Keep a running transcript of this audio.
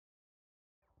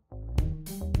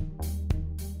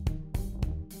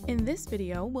In this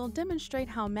video, we'll demonstrate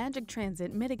how Magic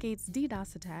Transit mitigates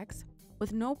DDoS attacks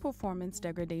with no performance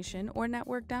degradation or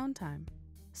network downtime.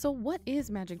 So what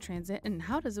is Magic Transit and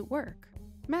how does it work?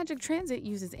 Magic Transit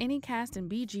uses Anycast and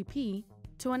BGP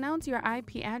to announce your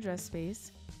IP address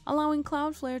space, allowing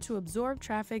Cloudflare to absorb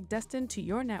traffic destined to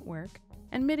your network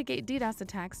and mitigate DDoS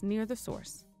attacks near the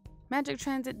source. Magic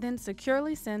Transit then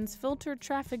securely sends filtered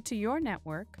traffic to your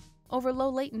network over low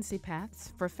latency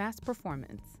paths for fast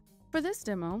performance. For this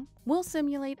demo, we'll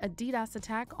simulate a DDoS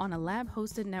attack on a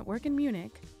lab-hosted network in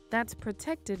Munich that's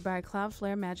protected by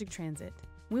Cloudflare Magic Transit.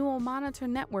 We will monitor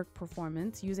network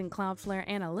performance using Cloudflare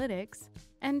Analytics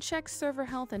and check server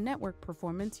health and network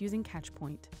performance using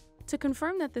Catchpoint. To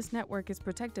confirm that this network is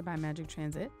protected by Magic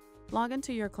Transit, log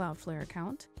into your Cloudflare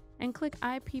account and click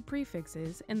IP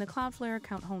prefixes in the Cloudflare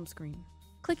account home screen.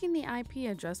 Clicking the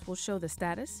IP address will show the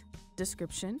status,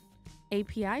 description,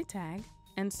 API tag,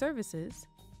 and services,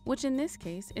 which in this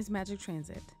case is Magic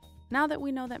Transit. Now that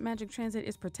we know that Magic Transit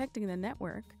is protecting the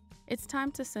network, it's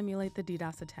time to simulate the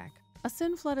DDoS attack. A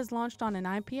SYN flood is launched on an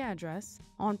IP address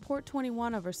on port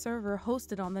 21 of a server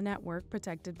hosted on the network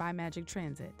protected by Magic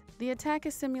Transit. The attack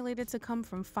is simulated to come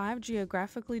from 5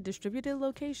 geographically distributed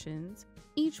locations,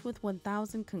 each with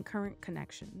 1,000 concurrent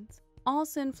connections. All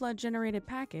SYN flood generated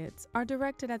packets are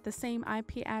directed at the same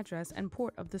IP address and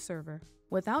port of the server.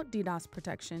 Without DDoS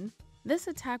protection, this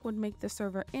attack would make the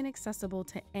server inaccessible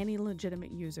to any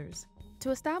legitimate users.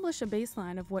 To establish a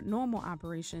baseline of what normal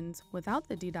operations without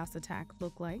the DDoS attack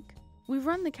look like, we've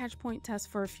run the Catchpoint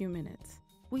test for a few minutes.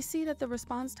 We see that the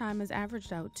response time is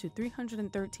averaged out to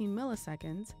 313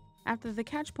 milliseconds after the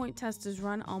Catchpoint test is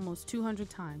run almost 200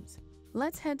 times.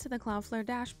 Let's head to the Cloudflare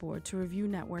dashboard to review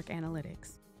network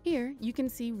analytics. Here, you can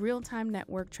see real-time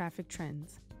network traffic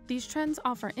trends. These trends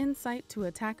offer insight to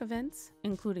attack events,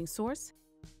 including source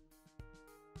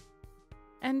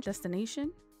and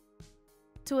destination,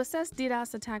 to assess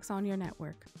DDoS attacks on your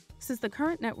network. Since the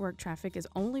current network traffic is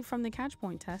only from the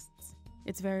Catchpoint tests,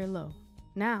 it's very low.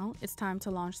 Now it's time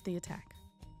to launch the attack.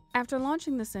 After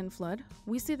launching the SYN flood,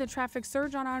 we see the traffic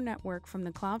surge on our network from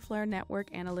the Cloudflare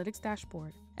Network Analytics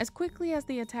dashboard. As quickly as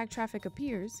the attack traffic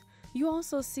appears, you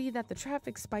also see that the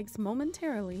traffic spikes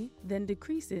momentarily, then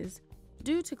decreases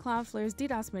due to Cloudflare's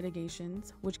DDoS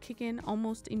mitigations, which kick in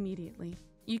almost immediately.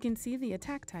 You can see the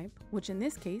attack type, which in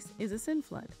this case is a SYN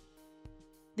flood.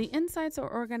 The insights are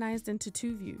organized into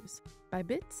 2 views, by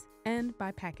bits and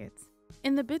by packets.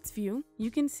 In the bits view,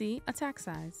 you can see attack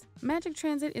size. Magic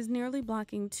Transit is nearly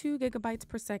blocking 2 gigabytes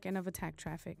per second of attack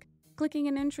traffic. Clicking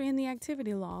an entry in the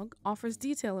activity log offers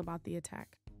detail about the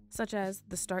attack, such as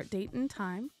the start date and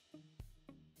time,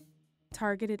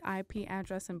 targeted IP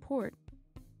address and port,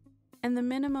 and the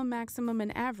minimum, maximum,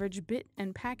 and average bit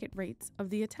and packet rates of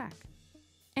the attack,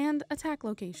 and attack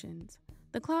locations.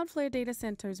 The Cloudflare data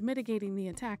centers mitigating the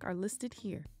attack are listed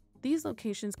here. These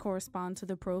locations correspond to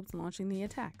the probes launching the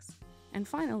attacks. And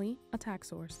finally, attack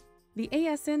source. The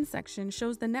ASN section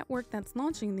shows the network that's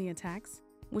launching the attacks,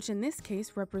 which in this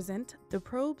case represent the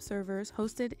probe servers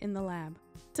hosted in the lab.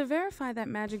 To verify that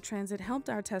Magic Transit helped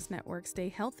our test network stay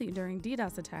healthy during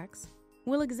DDoS attacks,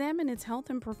 we'll examine its health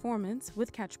and performance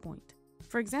with Catchpoint.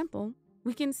 For example,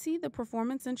 we can see the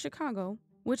performance in Chicago,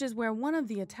 which is where one of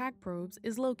the attack probes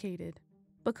is located.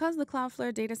 Because the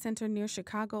Cloudflare data center near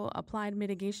Chicago applied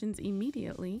mitigations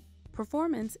immediately,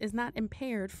 performance is not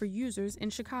impaired for users in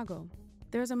Chicago.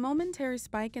 There's a momentary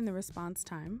spike in the response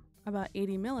time, about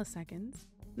 80 milliseconds,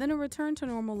 then a return to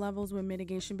normal levels when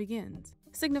mitigation begins,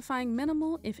 signifying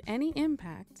minimal, if any,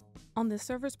 impact on the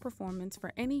server's performance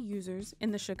for any users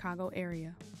in the Chicago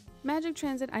area. Magic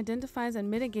Transit identifies and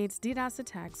mitigates DDoS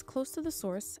attacks close to the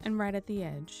source and right at the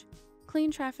edge. Clean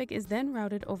traffic is then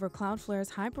routed over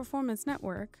Cloudflare's high-performance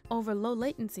network over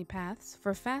low-latency paths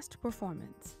for fast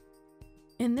performance.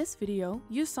 In this video,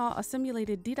 you saw a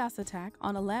simulated DDoS attack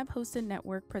on a lab-hosted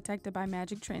network protected by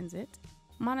Magic Transit,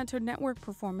 monitored network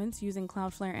performance using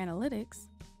Cloudflare Analytics,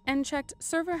 and checked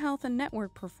server health and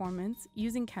network performance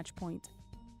using Catchpoint.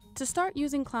 To start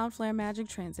using Cloudflare Magic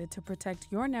Transit to protect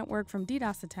your network from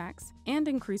DDoS attacks and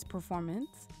increase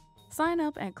performance, sign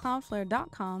up at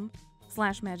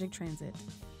cloudflare.com/Magic Transit.